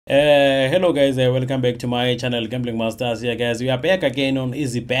Hello guys, welcome back to my channel Gambling Masters here guys. We are back again on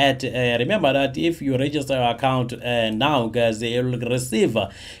EasyBet. Remember that if you register your account now guys, you'll receive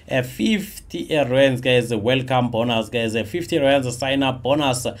 50 rands guys, welcome bonus guys, 50 rands sign up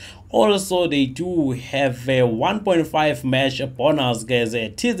bonus. Also they do have a 1.5 match bonus guys.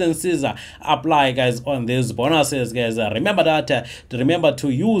 T's and C's apply guys on these bonuses guys. Remember that remember to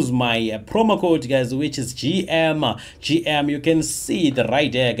use my promo code guys, which is GM. You can see it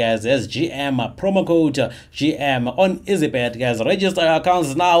right there guys, as GM, promo code GM on EasyBet guys. Register your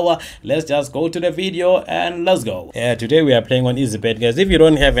accounts now. Let's just go to the video and let's go. Today we are playing on EasyBet guys. If you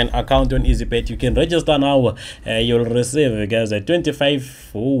don't have an account on EasyBet, you can register now. You'll receive guys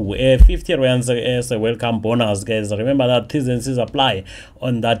a 50 rands as a welcome bonus guys. Remember that T's and C's apply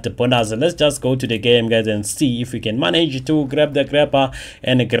on that bonus. Let's just go to the game guys and see if we can manage to grab the grabber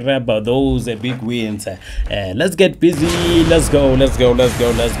and grab those big wins. Let's get busy. Let's go. This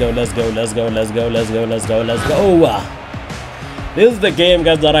is the game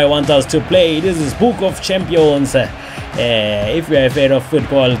guys that I want us to play. This is Book of Champions. If you are a fan of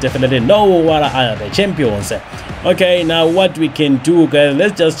football, definitely know what are the champions. Okay, now what we can do guys,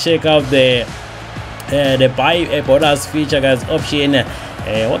 let's just check out the buy a bonus feature guys option.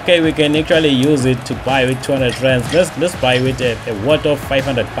 Okay, we can actually use it to buy with 200 rands. Let's buy with a worth of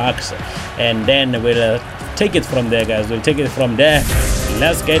 500 bucks, and then we'll take it from there guys. We'll take it from there.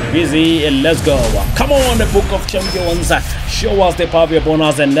 Let's get busy and let's go. Come on, the Book of Champions, show us the power of your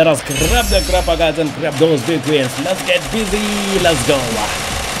bonus and let us grab the grabber guys and grab those big wins. Let's get busy. Let's go.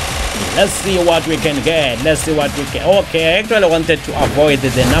 Let's see what we can get. Let's see what we can. Okay, I actually wanted to avoid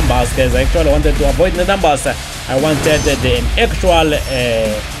the numbers guys. I wanted the actual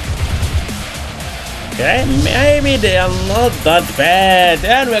okay, maybe they are not that bad,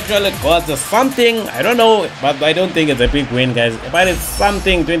 and we actually got something. I don't know, but I don't think it's a big win guys, but it's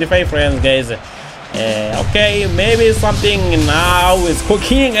something. 25 rands guys. Okay, maybe something now is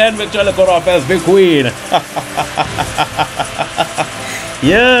cooking, and we actually got our first big win.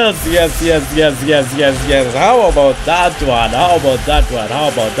 Yes. How about that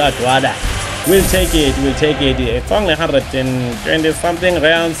one? We'll take it. It's only 120 something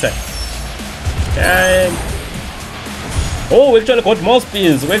rounds. Okay. Oh, we actually got more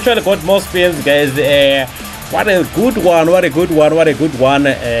spins. Guys. What a good one.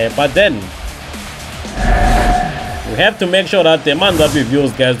 But then we have to make sure that the amount that we've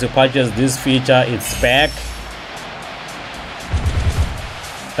used guys to purchase this feature is back.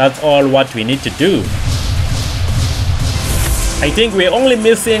 That's all what we need to do. I think we're only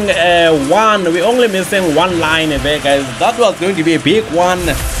missing one line there guys. That was going to be a big one,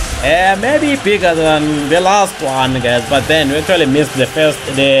 maybe bigger than the last one guys, but then we actually missed the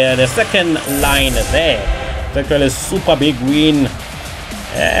second line there. It's actually a super big win.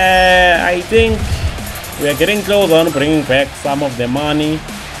 I think we are getting close on bringing back some of the money.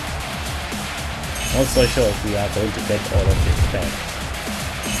 Not so sure if we are going to get all of this back.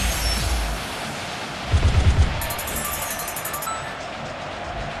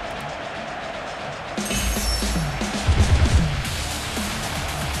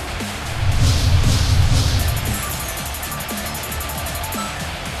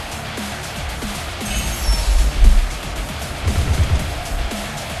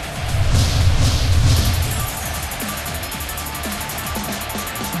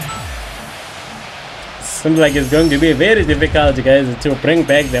 Seems like it's going to be very difficult guys to bring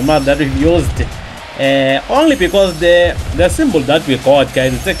back the amount that we've used, only because the symbol that we got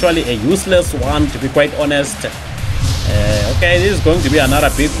guys, it's actually a useless one, to be quite honest. Okay, this is going to be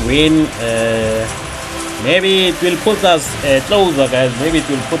another big win. Maybe it will put us closer guys,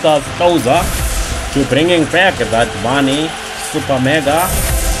 to bringing back that money. Super mega,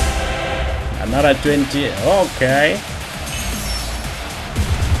 another 20.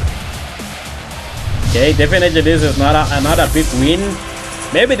 Okay, definitely this is not another big win.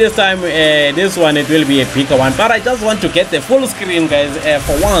 Maybe this time this one it will be a bigger one, but I just want to get the full screen guys.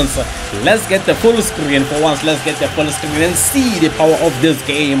 For once, let's get the full screen and see the power of this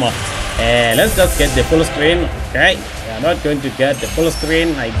game. Let's just get the full screen. Okay, we are not going to get the full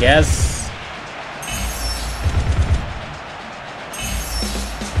screen, I guess.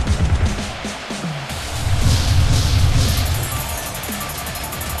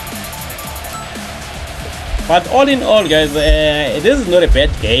 But all in all guys, this is not a bad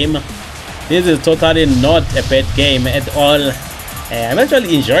game. This is totally not a bad game at all. I'm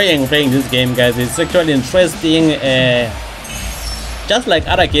actually enjoying playing this game guys. It's actually interesting. Just like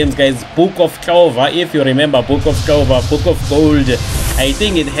other games guys, Book of Clover, if you remember Book of Clover, Book of Gold, I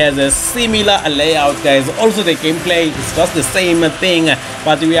think it has a similar layout, guys. Also the gameplay is just the same thing,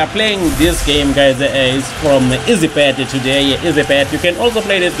 but we are playing this game, guys. It's from EasyBet today. EasyBet, you can also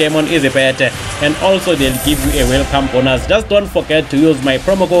play this game on EasyBet, and also they'll give you a welcome bonus. Just don't forget to use my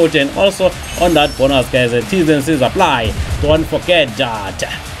promo code, and also on that bonus, guys, T's and C's apply. Don't forget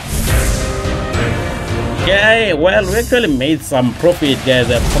that. Okay, well, we actually made some profit, guys,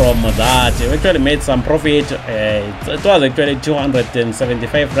 from that. We actually made some profit. It was actually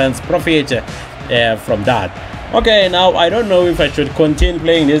 275 rands profit from that. Okay, now I don't know if I should continue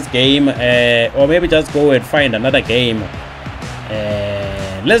playing this game or maybe just go and find another game.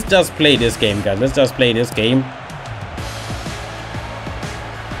 Let's just play this game, guys. Let's just play this game.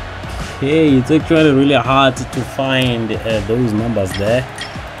 Okay, it's actually really hard to find those numbers there.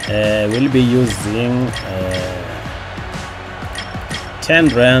 We'll be using 10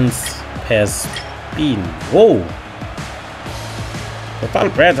 rands per spin. Whoa! Total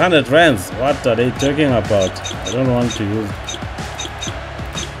bet 100 rands. What are they talking about? I don't want to use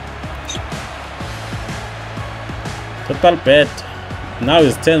total bet. Now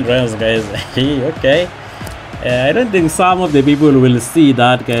it's 10 rands, guys. Okay. I don't think some of the people will see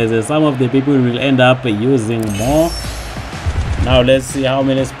that, guys. Some of the people will end up using more. Now let's see how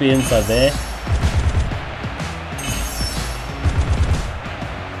many spins are there.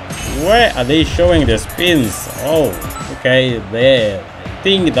 Where are they showing the spins? Oh, okay, there. I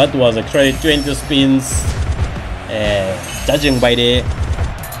think that was actually 20 spins, judging by the.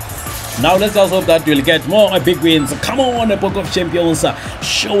 Now let's also hope that you'll get more big wins. Come on, the Book of Champions.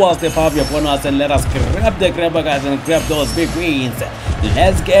 Show us the power of your bonus and let us grab the grabber, guys, and grab those big wins.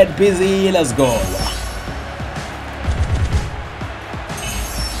 Let's get busy. Let's go.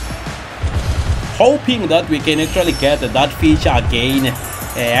 Hoping that we can actually get that feature again.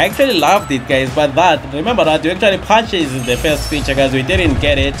 I actually loved it, guys, but remember that we actually purchased the first feature, guys. We didn't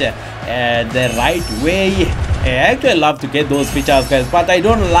get it the right way. I actually love to get those features, guys, but I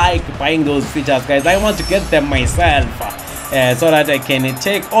don't like buying those features, guys. I want to get them myself so that I can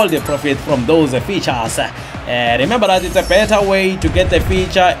take all the profit from those features. Remember that it's a better way to get the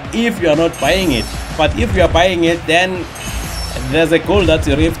feature if you are not buying it, but if you are buying it, then there's a goal that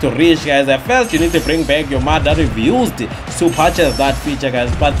you have to reach, guys. First, you need to bring back your money that you've used to purchase that feature,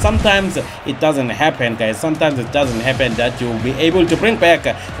 guys. But sometimes it doesn't happen, guys. Sometimes it doesn't happen that you'll be able to bring back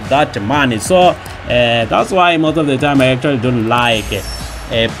that money. So that's why most of the time I actually don't like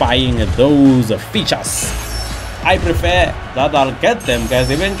buying those features. I prefer that I'll get them, guys.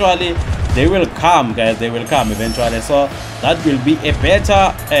 Eventually they will come, guys. They will come eventually. So that will be a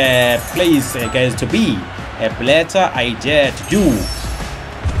better place, guys, to be. A better idea to do,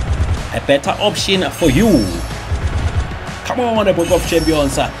 a better option for you. Come on, the Book of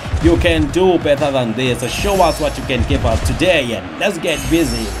Champions, you can do better than this. Show us what you can give us today, and let's get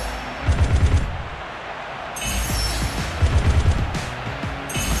busy.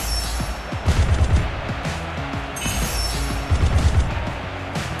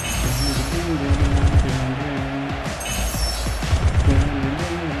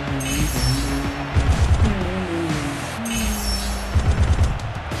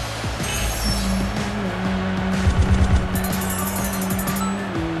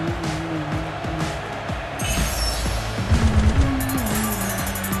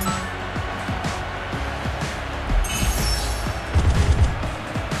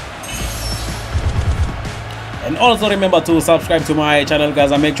 And also remember to subscribe to my channel,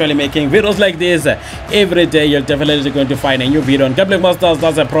 guys. I'm actually making videos like this every day. You're definitely going to find a new video on Gambling Masters.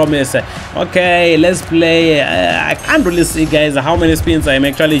 That's a promise. Okay, let's play. I can't really see, guys, how many spins I'm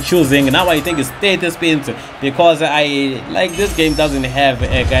actually choosing. Now I think it's 30 spins because I like this game doesn't have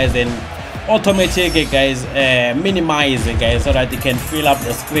guys, an automatic minimize, guys, so that it can fill up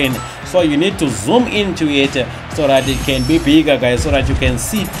the screen. So you need to zoom into it so that it can be bigger, guys, so that you can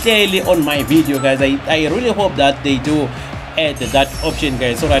see clearly on my video, guys. I really hope that they do add that option,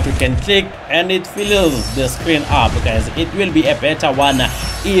 guys, so that you can click and it fills the screen up, guys. It will be a better one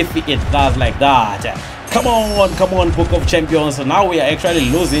if it does like that. Come on, Book of Champions. Now we are actually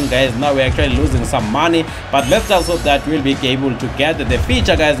losing, guys. Now we're actually losing some money, but let's just hope that we'll be able to get the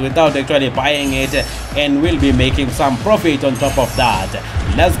feature, guys, without actually buying it, and we'll be making some profit on top of that.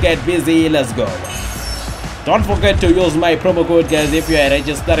 Let's get busy. Let's go. Don't forget to use my promo code, guys, if you are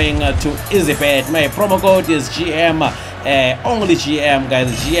registering to EasyBet. My promo code is GM, only GM,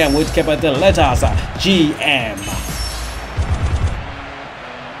 guys. GM with capital letters, GM.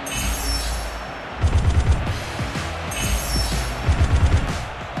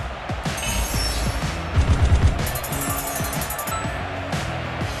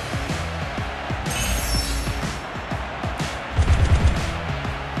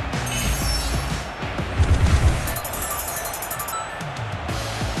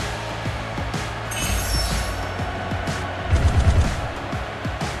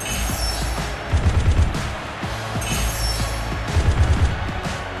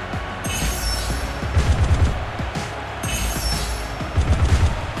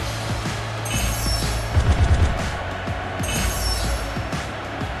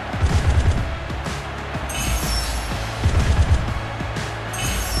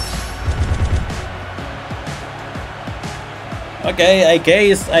 Okay,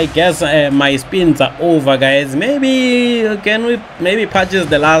 I guess my spins are over, guys. Maybe can we purchase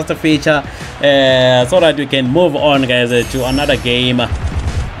the last feature so that we can move on, guys, to another game.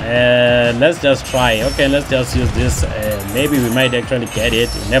 Let's just try. Okay, let's just use this. Maybe we might actually get it.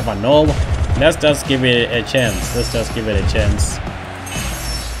 You never know. Let's just give it a chance. Let's just give it a chance.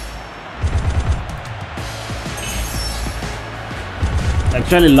 I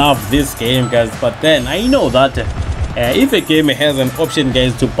actually love this game, guys, but then I know that if a game has an option,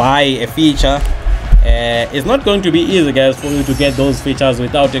 guys, to buy a feature, it's not going to be easy, guys, for you to get those features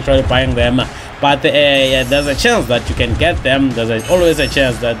without actually buying them. But there's a chance that you can get them. There's always a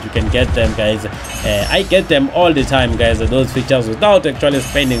chance that you can get them, guys. I get them all the time, guys, those features, without actually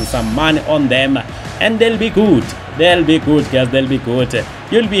spending some money on them, and they'll be good. They'll be good, guys. They'll be good.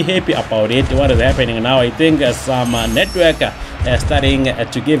 You'll be happy about it. What is happening now? I think some network starting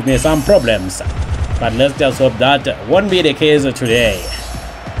to give me some problems, but let's just hope that won't be the case today.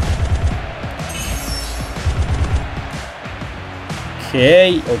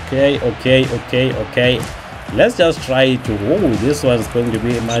 Okay. Let's just try to. Oh, this one's going to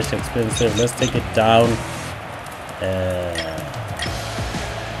be much expensive. Let's take it down.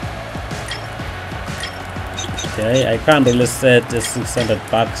 Okay, I can't really set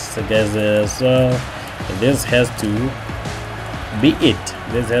 $600, guys. So this has to be it.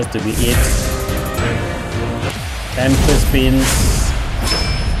 This has to be it. 10 free spins.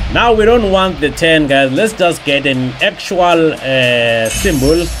 Now we don't want the 10, guys. Let's just get an actual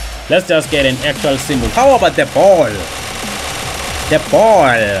symbol. Let's just get an actual symbol. How about the ball? The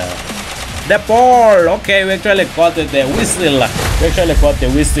ball. Okay, we actually got the whistle. We actually got the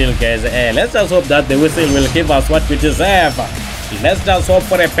whistle, guys. Let's just hope that the whistle will give us what we deserve. Let's just hope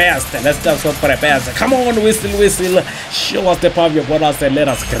for the best. Let's just hope for the best. Come on, whistle. Show us the power of your bonus and let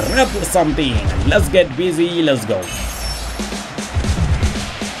us grab something. Let's get busy. Let's go.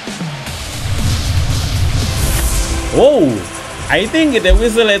 Oh, I think the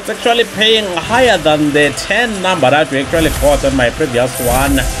whistle is actually paying higher than the 10 number that we actually got on my previous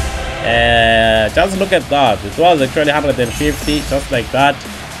one. Just look at that. It was actually 150, just like that.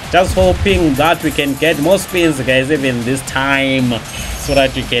 Just hoping that we can get more spins, guys, even this time, so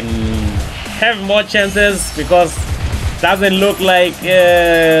that we can have more chances, because it doesn't look like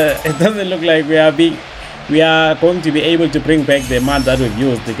we are going to be able to bring back the amount that we've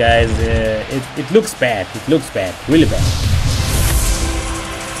used, guys. It looks bad. It looks bad, really bad.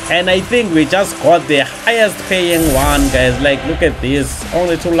 And I think we just got the highest paying one, guys. Like, look at this.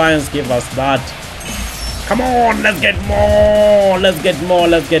 Only 2 lines give us that. Come on, let's get more. Let's get more.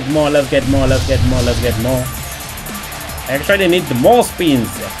 I actually need more spins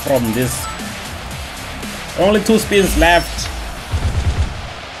from this. Only 2 spins left.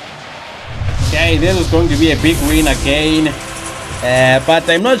 Okay, this is going to be a big win again, but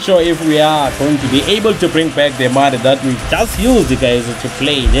I'm not sure if we are going to be able to bring back the money that we just used, guys, to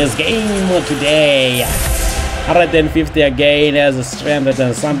play this game today. 150 again as 300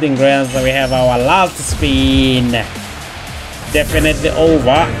 and something grand. So we have our last spin. Definitely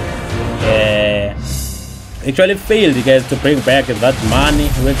over. Actually failed, guys, to bring back that money.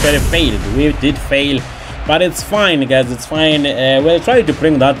 We actually failed. We did fail. But it's fine, guys, it's fine. We'll try to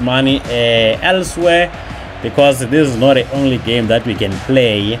bring that money elsewhere, because this is not the only game that we can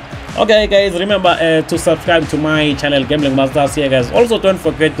play. Okay, guys, remember to subscribe to my channel, Gambling Masters here, guys. Also, don't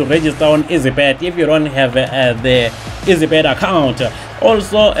forget to register on EasyBet if you don't have the EasyBet account.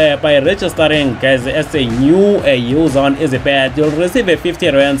 Also, by registering, guys, as a new user on EasyBet, you'll receive a 50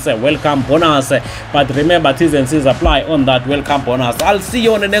 rands welcome bonus. But remember, T's and C's apply on that welcome bonus. I'll see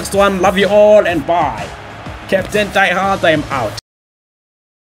you on the next one. Love you all and bye. Captain Die Hard, I'm out.